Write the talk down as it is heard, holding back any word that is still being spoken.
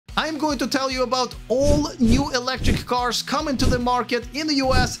I'm going to tell you about all new electric cars coming to the market in the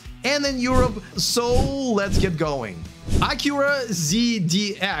US and in Europe, so let's get going. Acura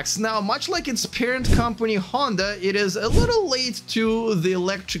ZDX. Now, much like its parent company Honda, it is a little late to the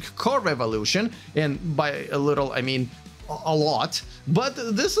electric car revolution, and by a little I mean a lot, but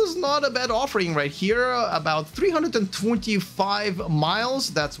this is not a bad offering right here. About 325 miles,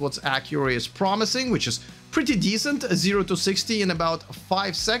 that's what Acura is promising, which is pretty decent. 0 to 60 in about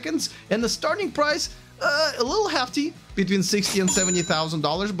 5 seconds, and the starting price a little hefty, between $60,000 and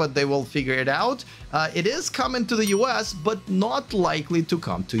 $70,000, but they will figure it out. It is coming to the US, but not likely to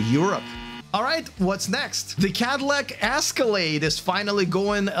come to Europe. All right, what's next? The Cadillac Escalade is finally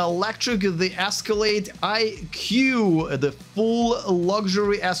going electric. The Escalade IQ, the full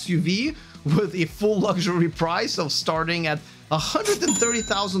luxury SUV with a full luxury price of starting at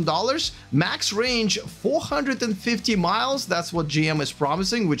 $130,000, max range 450 miles. That's what GM is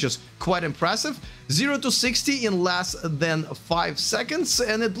promising, which is quite impressive. 0 to 60 in less than 5 seconds,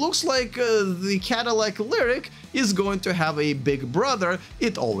 and it looks like the Cadillac Lyriq is going to have a big brother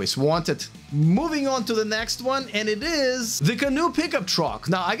it always wanted. Moving on to the next one, and it is the Canoo pickup truck.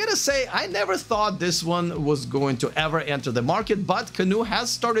 Now, I gotta say, I never thought this one was going to ever enter the market, but Canoo has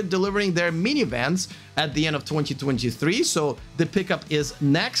started delivering their minivans at the end of 2023, so the pickup is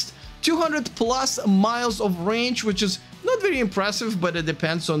next. 200 plus miles of range, which is not very impressive, but it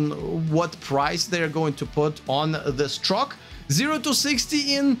depends on what price they're going to put on this truck. 0 to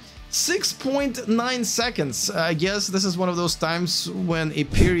 60 in 6.9 seconds. I guess this is one of those times when a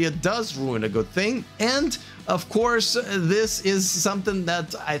period does ruin a good thing. And of course, this is something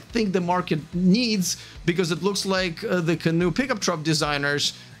that I think the market needs, because it looks like the Canoo pickup truck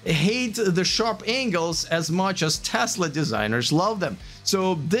designers hate the sharp angles as much as Tesla designers love them.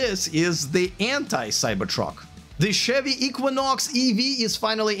 So this is the anti-Cybertruck. The Chevy Equinox EV is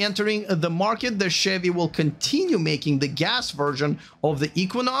finally entering the market. The Chevy will continue making the gas version of the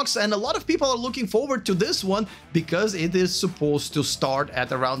Equinox, and a lot of people are looking forward to this one because it is supposed to start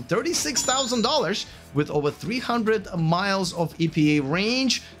at around $36,000 with over 300 miles of EPA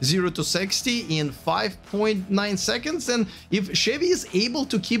range, 0 to 60 in 5.9 seconds. And if Chevy is able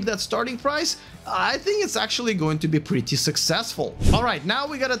to keep that starting price, I think it's actually going to be pretty successful. All right, now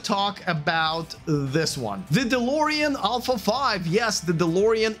we gotta talk about this one. The DeLorean Alpha 5. Yes, the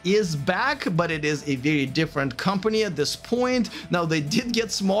DeLorean is back, but it is a very different company at this point. Now, they did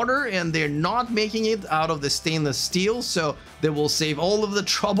get smarter, and they're not making it out of the stainless steel, so they will save all of the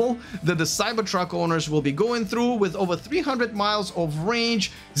trouble that the Cybertruck owners will be going through. With over 300 miles of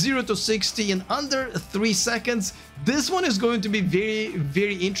range, 0 to 60 in under 3 seconds. This one is going to be very,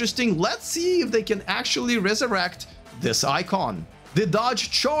 very interesting. Let's see if they can actually resurrect this icon. The Dodge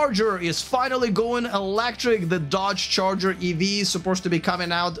Charger is finally going electric. The Dodge Charger EV is supposed to be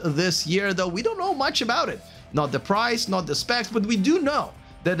coming out this year, though we don't know much about it. Not the price, not the specs, but we do know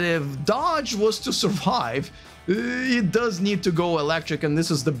that if Dodge was to survive, it does need to go electric, and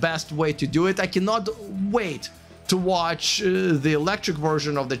this is the best way to do it. I cannot wait to watch the electric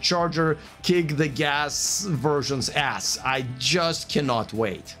version of the Charger kick the gas version's ass. I just cannot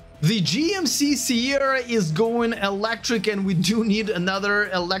wait. The GMC Sierra is going electric, and we do need another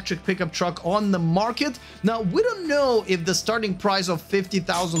electric pickup truck on the market. Now, we don't know if the starting price of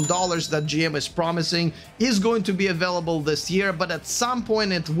 $50,000 that GM is promising is going to be available this year, but at some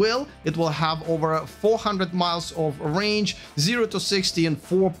point it will. It will have over 400 miles of range, 0 to 60 in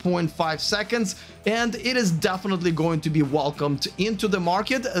 4.5 seconds, and it is definitely going to be welcomed into the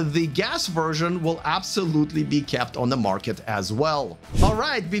market. The gas version will absolutely be kept on the market as well. All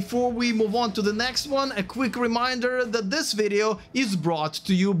right, before we move on to the next one, a quick reminder that this video is brought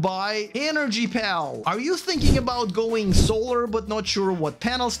to you by EnergyPal. Are you thinking about going solar but not sure what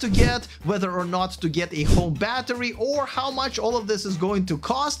panels to get, whether or not to get a home battery, or how much all of this is going to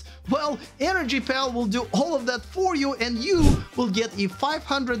cost? Well, EnergyPal will do all of that for you, and you will get a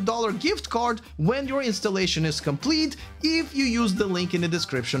 $500 gift card when your installation is complete if you use the link in the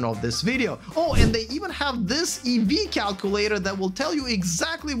description of this video. Oh, and they even have this EV calculator that will tell you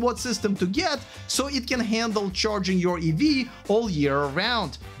exactly what system to get so it can handle charging your EV all year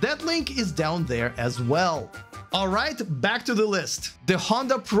round. That link is down there as well. All right, back to the list. The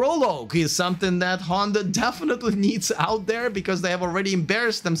Honda Prologue is something that Honda definitely needs out there, because they have already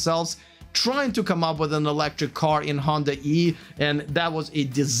embarrassed themselves trying to come up with an electric car in Honda E, and that was a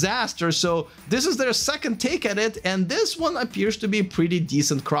disaster. So this is their second take at it, and this one appears to be a pretty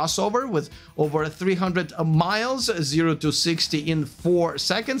decent crossover with over 300 miles, 0 to 60 in 4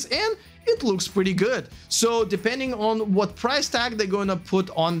 seconds, and it looks pretty good. So depending on what price tag they're going to put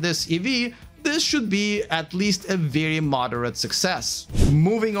on this EV, this should be at least a very moderate success.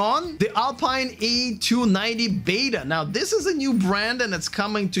 Moving on, the Alpine A290 Beta. Now, this is a new brand and it's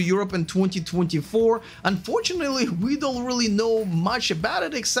coming to Europe in 2024. Unfortunately, we don't really know much about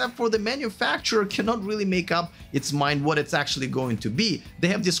it, except for the manufacturer cannot really make up its mind what it's actually going to be. They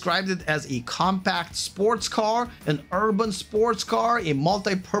have described it as a compact sports car, an urban sports car, a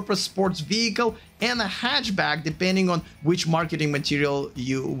multi-purpose sports vehicle, and a hatchback, depending on which marketing material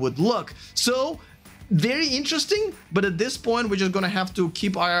you would look. So, very interesting, but at this point, we're just gonna have to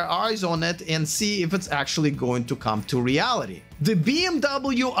keep our eyes on it and see if it's actually going to come to reality. The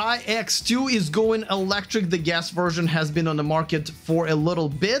BMW iX2 is going electric. The gas version has been on the market for a little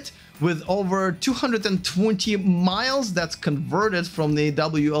bit, with over 220 miles. That's converted from the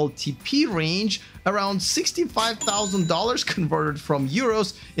WLTP range, around $65,000 converted from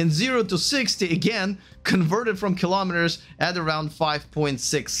euros, and 0 to 60 again converted from kilometers at around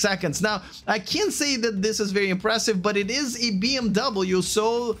 5.6 seconds. Now, I can't say that this is very impressive, but it is a BMW,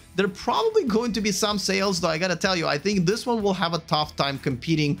 so there are probably going to be some sales, though I gotta tell you, I think this one will have a tough time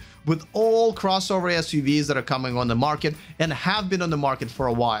competing with all crossover SUVs that are coming on the market and have been on the market for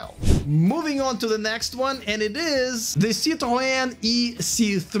a while. Moving on to the next one, and it is the Citroën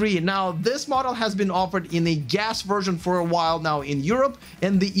EC3. Now, this model has been offered in a gas version for a while now in Europe,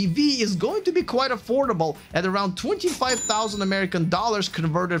 and the EV is going to be quite affordable at around 25,000 American dollars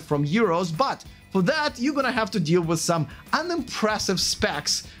converted from euros, but for that, you're gonna have to deal with some unimpressive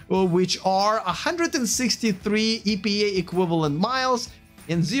specs, which are 163 EPA equivalent miles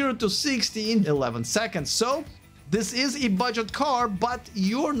and 0 to 60 in 11 seconds. So this is a budget car, but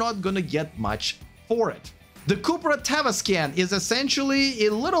you're not gonna get much for it. The Cupra Tavascan is essentially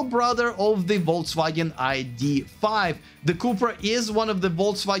a little brother of the Volkswagen ID.5. The Cupra is one of the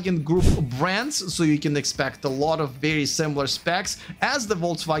Volkswagen Group brands, so you can expect a lot of very similar specs as the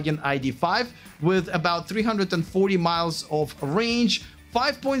Volkswagen ID.5, with about 340 miles of range,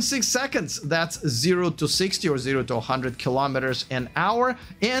 5.6 seconds, that's 0 to 60 or 0 to 100 kilometers an hour.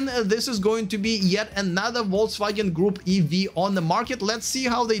 And this is going to be yet another Volkswagen Group EV on the market. Let's see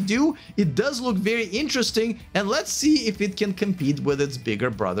how they do. It does look very interesting, and let's see if it can compete with its bigger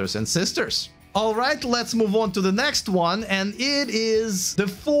brothers and sisters. All right, let's move on to the next one, and it is the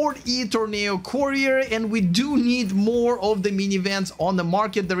Ford e-Tornado Courier, and we do need more of the minivans on the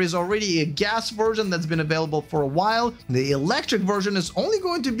market. There is already a gas version that's been available for a while. The electric version is only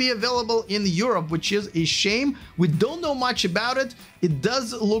going to be available in Europe, which is a shame. We don't know much about it. It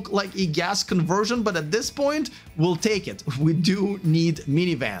does look like a gas conversion, but at this point, we'll take it. We do need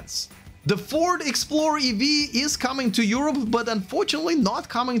minivans. The Ford Explorer EV is coming to Europe, but unfortunately not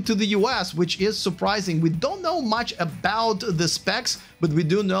coming to the US, which is surprising. We don't know much about the specs, but we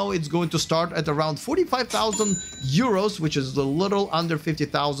do know it's going to start at around 45,000 euros, which is a little under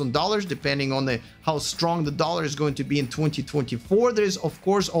 $50,000, depending on how strong the dollar is going to be in 2024. There is, of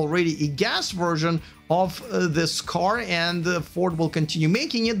course, already a gas version of this car, and Ford will continue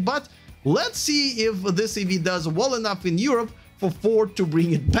making it, but let's see if this EV does well enough in Europe for Ford to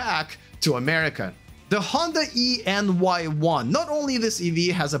bring it back to America. The Honda eNY1. Not only this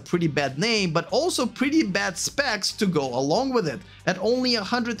EV has a pretty bad name, but also pretty bad specs to go along with it. At only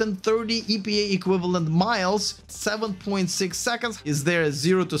 130 EPA equivalent miles, 7.6 seconds is there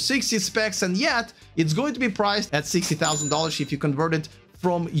 0 to 60 specs, and yet it's going to be priced at $60,000 if you convert it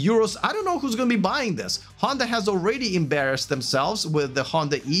from euros. I don't know who's going to be buying this. Honda has already embarrassed themselves with the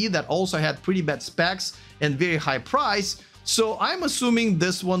Honda E that also had pretty bad specs and very high price. So I'm assuming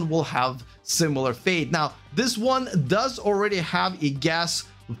this one will have similar fate. Now, this one does already have a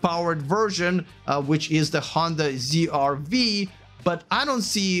gas-powered version, which is the Honda ZR-V, but I don't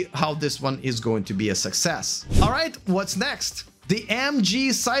see how this one is going to be a success. All right, what's next? The MG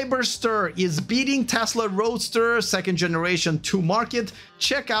Cyberster is beating Tesla Roadster second generation to market.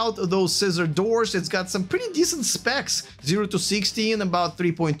 Check out those scissor doors. It's got some pretty decent specs. 0 to 60 in about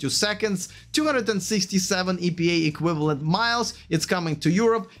 3.2 seconds, 267 EPA equivalent miles. It's coming to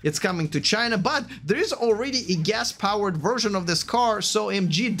Europe, it's coming to China, but there is already a gas-powered version of this car, so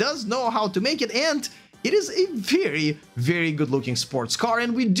MG does know how to make it, and it is a very, very good-looking sports car,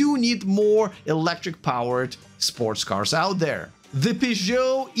 and we do need more electric-powered sports cars out there. The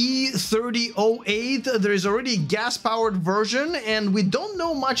Peugeot E3008, there is already a gas-powered version, and we don't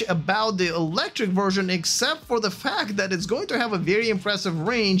know much about the electric version except for the fact that it's going to have a very impressive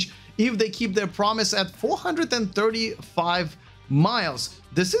range if they keep their promise at 435 miles.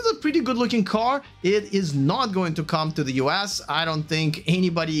 This is a pretty good-looking car. It is not going to come to the US. I don't think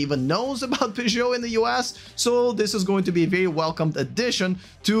anybody even knows about Peugeot in the US, so this is going to be a very welcomed addition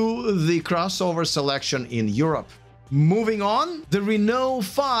to the crossover selection in Europe. Moving on, the Renault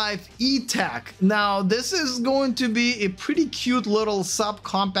 5 E-Tech. Now, this is going to be a pretty cute little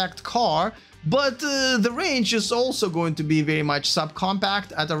subcompact car, but the range is also going to be very much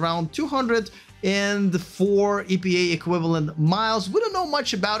subcompact at around 204 EPA equivalent miles. We don't know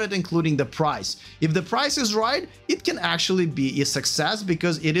much about it, including the price. If the price is right, it can actually be a success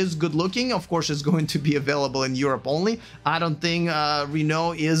because it is good looking. Of course, it's going to be available in Europe only. I don't think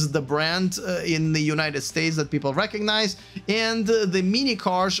Renault is the brand in the United States that people recognize, and the mini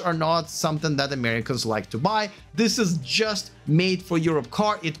cars are not something that Americans like to buy. This is just made for Europe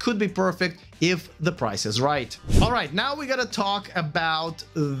car. It could be perfect if the price is right. All right, now we gotta talk about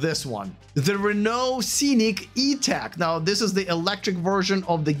this one, the Renault Scenic E-Tech. Now, this is the electric version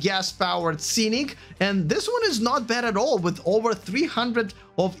of the gas-powered Scenic, and this one is not bad at all, with over 300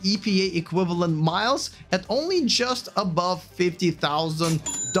 of EPA equivalent miles at only just above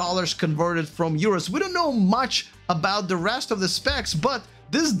 $50,000 converted from euros. We don't know much about the rest of the specs, but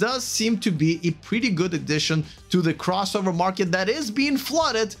this does seem to be a pretty good addition to the crossover market that is being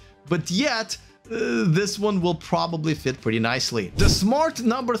flooded, but yet this one will probably fit pretty nicely. The Smart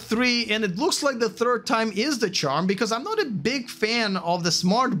number 3, and it looks like the third time is the charm because I'm not a big fan of the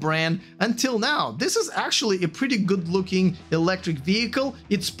Smart brand until now. This is actually a pretty good looking electric vehicle.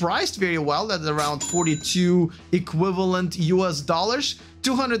 It's priced very well at around 42 equivalent US dollars.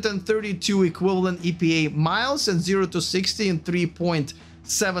 232 equivalent EPA miles, and 0 to 60 in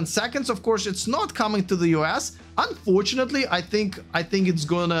 3.7 seconds. Of course, it's not coming to the US. Unfortunately, I think it's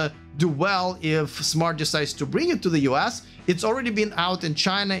gonna do well if Smart decides to bring it to the US. It's already been out in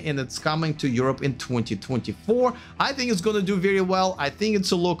China and it's coming to Europe in 2024. I think it's gonna do very well. I think it's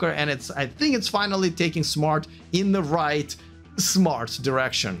a looker, and I think it's finally taking Smart in the right smart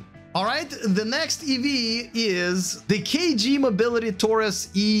direction. All right, the next EV is the KG Mobility Taurus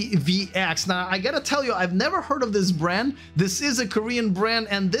EVX. Now, I gotta tell you, I've never heard of this brand. This is a Korean brand,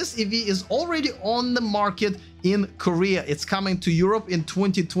 and this EV is already on the market in Korea. It's coming to Europe in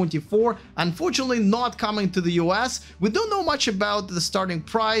 2024. Unfortunately, not coming to the US. We don't know much about the starting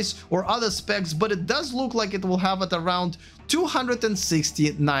price or other specs, but it does look like it will have at around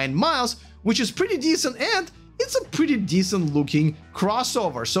 269 miles, which is pretty decent, and it's a pretty decent looking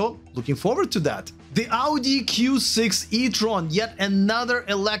crossover, so looking forward to that. The Audi Q6 e-tron, yet another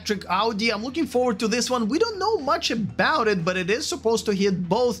electric Audi. I'm looking forward to this one. We don't know much about it, but it is supposed to hit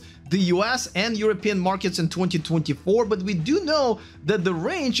both the US and European markets in 2024, but we do know that the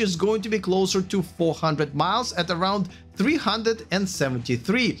range is going to be closer to 400 miles at around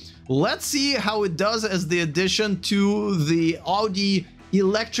 373. Let's see how it does as the addition to the Audi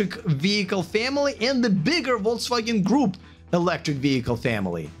electric vehicle family and the bigger Volkswagen Group electric vehicle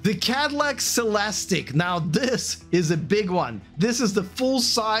family. The Cadillac Celestiq. Now, this is a big one. This is the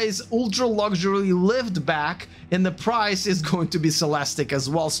full-size ultra luxury liftback, and the price is going to be Celestiq as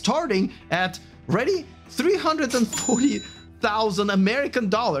well, starting at, ready, 340,000 American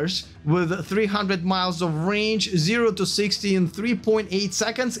dollars with 300 miles of range, 0 to 60 in 3.8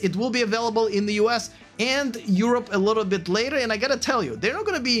 seconds. It will be available in the US and Europe a little bit later, and I gotta tell you, they're not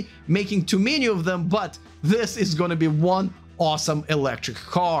gonna be making too many of them, but this is gonna be one awesome electric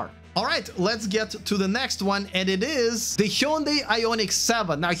car. All right, let's get to the next one, and it is the Hyundai Ioniq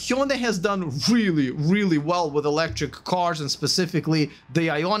 7. Now, Hyundai has done really well with electric cars, and specifically the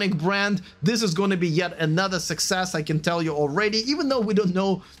Ioniq brand. This is going to be yet another success, I can tell you already, even though we don't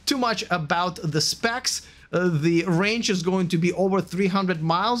know too much about the specs. The range is going to be over 300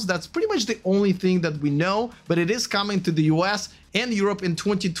 miles. That's pretty much the only thing that we know, but it is coming to the US and Europe in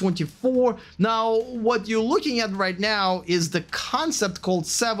 2024. Now, what you're looking at right now is the concept called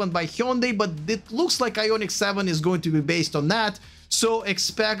 7 by Hyundai, but it looks like Ioniq 7 is going to be based on that. So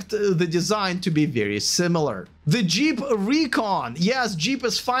expect the design to be very similar. The Jeep Recon. Yes, Jeep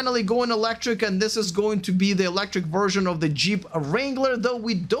is finally going electric, and this is going to be the electric version of the Jeep Wrangler, though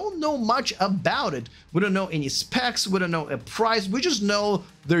we don't know much about it. We don't know any specs, we don't know a price, we just know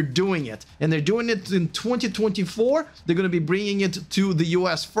they're doing it. And they're doing it in 2024. They're going to be bringing it to the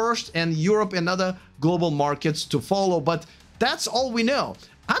US first, and Europe and other global markets to follow, but that's all we know.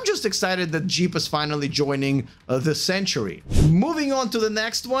 I'm just excited that Jeep is finally joining the century. Moving on to the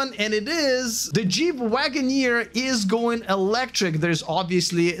next one, and it is the Jeep Wagoneer is going electric. There's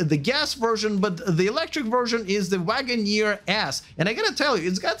obviously the gas version, but the electric version is the Wagoneer S. And I gotta tell you,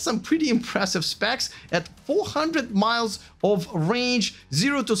 it's got some pretty impressive specs at 400 miles of range,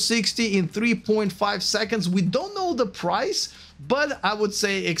 0 to 60 in 3.5 seconds. We don't know the price, but I would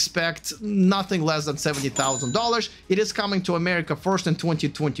say expect nothing less than $70,000. It is coming to America first in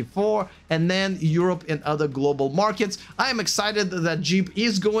 2024 and then Europe and other global markets. I am excited that Jeep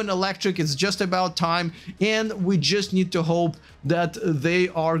is going electric. It's just about time, and we just need to hope that they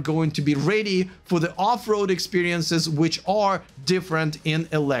are going to be ready for the off-road experiences which are different in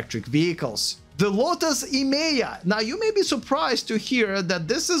electric vehicles. The Lotus Emeya. Now, you may be surprised to hear that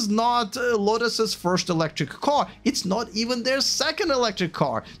this is not Lotus's first electric car. It's not even their second electric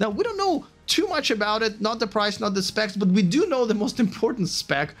car. Now, we don't know too much about it, not the price, not the specs, but we do know the most important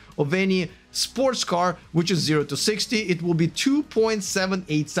spec of any sports car, which is 0 to 60. It will be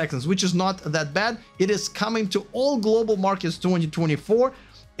 2.78 seconds, which is not that bad. It is coming to all global markets 2024,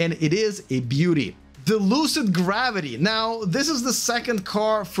 and it is a beauty. The Lucid Gravity. Now, this is the second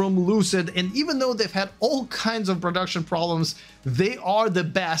car from Lucid, and even though they've had all kinds of production problems, they are the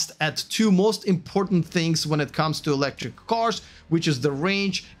best at two most important things when it comes to electric cars, which is the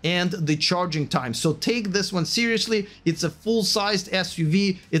range and the charging time. So take this one seriously. It's a full-sized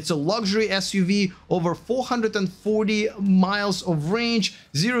SUV. It's a luxury SUV, over 440 miles of range,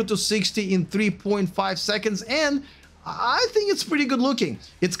 0 to 60 in 3.5 seconds, and I think it's pretty good looking.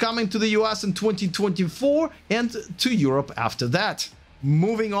 It's coming to the US in 2024 and to Europe after that.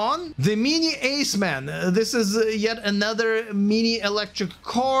 Moving on, the Mini Aceman. This is yet another mini electric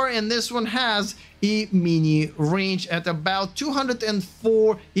car, and this one has a mini range at about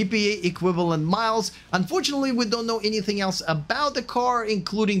 204 EPA equivalent miles. Unfortunately, we don't know anything else about the car,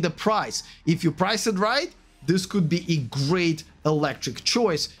 including the price. If you price it right, this could be a great electric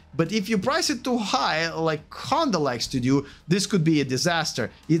choice. But if you price it too high, like Honda likes to do, this could be a disaster.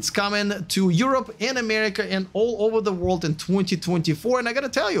 It's coming to Europe and America and all over the world in 2024. And I gotta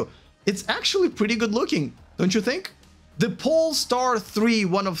tell you, it's actually pretty good looking, don't you think? The Polestar 3,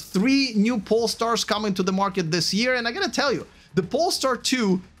 one of 3 new Polestars coming to the market this year. And I gotta tell you, the Polestar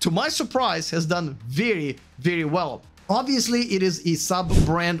 2, to my surprise, has done very, very well. Obviously, it is a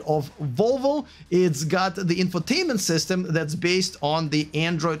sub-brand of Volvo. It's got the infotainment system that's based on the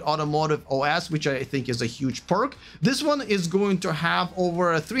Android Automotive OS, which I think is a huge perk. This one is going to have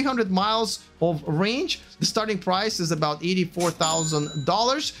over 300 miles of range. The starting price is about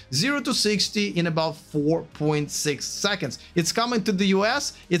 $84,000, 0 to 60 in about 4.6 seconds. It's coming to the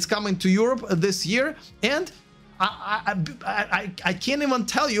US, it's coming to Europe this year, and I can't even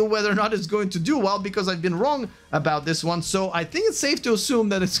tell you whether or not it's going to do well because I've been wrong about this one. So I think it's safe to assume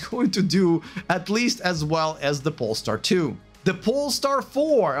that it's going to do at least as well as the Polestar 2. The Polestar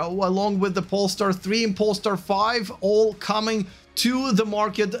 4, along with the Polestar 3 and Polestar 5, all coming to the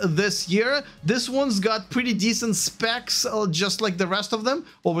market this year. This one's got pretty decent specs, just like the rest of them,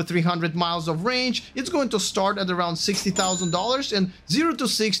 over 300 miles of range. It's going to start at around $60,000 and 0 to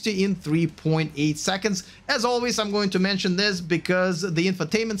 60 in 3.8 seconds. As always, I'm going to mention this because the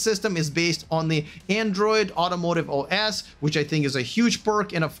infotainment system is based on the Android Automotive OS, which I think is a huge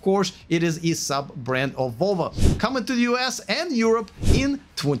perk, and of course, it is a sub-brand of Volvo. Coming to the US and Europe in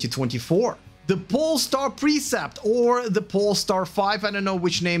 2024. The Polestar Precept or the Polestar 5, I don't know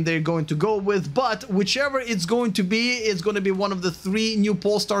which name they're going to go with, but whichever it's going to be one of the 3 new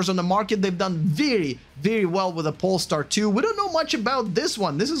Polestars on the market. They've done very, very well with the Polestar 2. We don't know much about this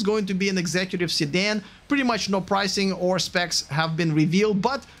one. This is going to be an executive sedan. Pretty much no pricing or specs have been revealed,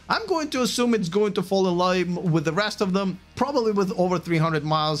 but I'm going to assume it's going to fall in line with the rest of them, probably with over 300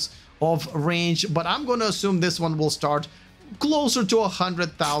 miles of range, but I'm going to assume this one will start closer to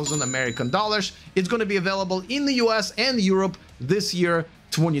 100,000 American dollars. It's going to be available in the US and Europe this year,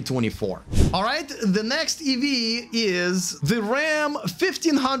 2024. All right, the next EV is the Ram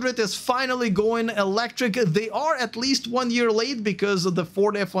 1500 is finally going electric. They are at least 1 year late because of the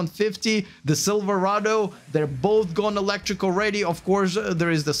Ford F-150, the Silverado. They're both gone electric already. Of course,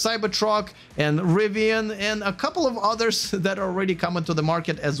 there is the Cybertruck and Rivian and a couple of others that are already coming to the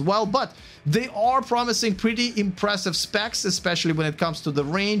market as well. But they are promising pretty impressive specs, especially when it comes to the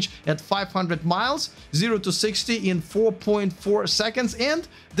range at 500 miles, 0 to 60 in 4.4 seconds, and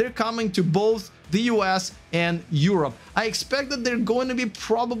they're coming to both the US and Europe. I expect that they're going to be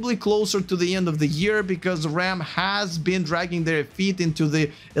probably closer to the end of the year because Ram has been dragging their feet into the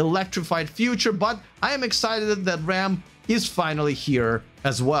electrified future, but I am excited that Ram is finally here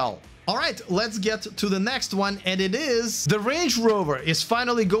as well. All right, let's get to the next one, and it is the Range Rover is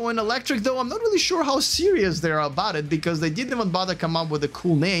finally going electric, though I'm not really sure how serious they are about it because they didn't even bother come up with a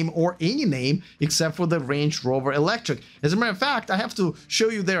cool name or any name except for the Range Rover Electric. As a matter of fact, I have to show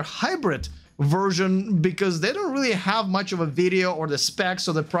you their hybrid version because they don't really have much of a video or the specs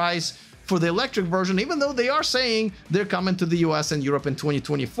or the price for the electric version, even though they are saying they're coming to the US and Europe in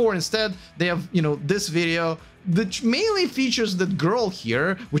 2024. Instead, they have, you know, this video that mainly features that girl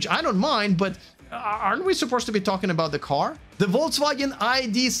here, which I don't mind, but aren't we supposed to be talking about the car? The Volkswagen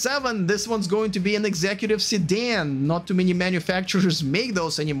ID.7, this one's going to be an executive sedan. Not too many manufacturers make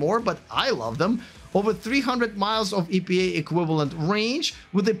those anymore, but I love them. Over 300 miles of EPA equivalent range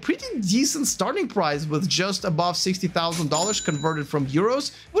with a pretty decent starting price with just above $60,000 converted from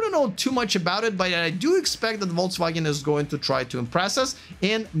euros. We don't know too much about it, but I do expect that Volkswagen is going to try to impress us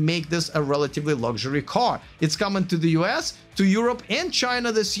and make this a relatively luxury car. It's coming to the US, to Europe and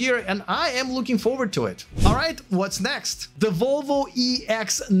China this year, and I am looking forward to it. All right, what's next? The Volvo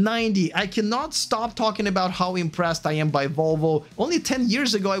EX90. I cannot stop talking about how impressed I am by Volvo. Only 10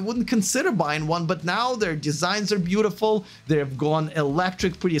 years ago, I wouldn't consider buying one, but now their designs are beautiful. They've gone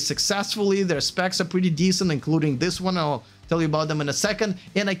electric pretty successfully. Their specs are pretty decent, including this one. I'll tell you about them in a second.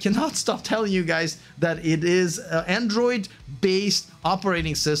 And I cannot stop telling you guys that it is an Android-based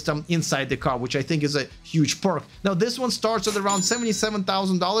operating system inside the car, which I think is a huge perk. Now, this one starts at around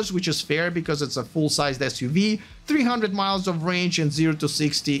 $77,000, which is fair because it's a full-sized SUV, 300 miles of range and 0 to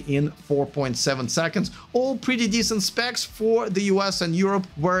 60 in 4.7 seconds. All pretty decent specs for the US and Europe,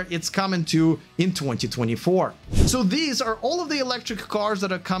 where it's coming to in 2024. So these are all of the electric cars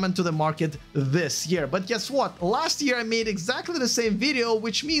that are coming to the market this year. But guess what? Last year I made exactly the same video,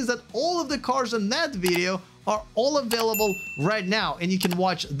 which means that all of the cars in that video are all available right now, and you can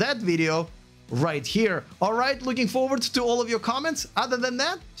watch that video right here. All right, looking forward to all of your comments. Other than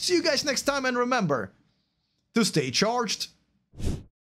that, see you guys next time, and remember to stay charged.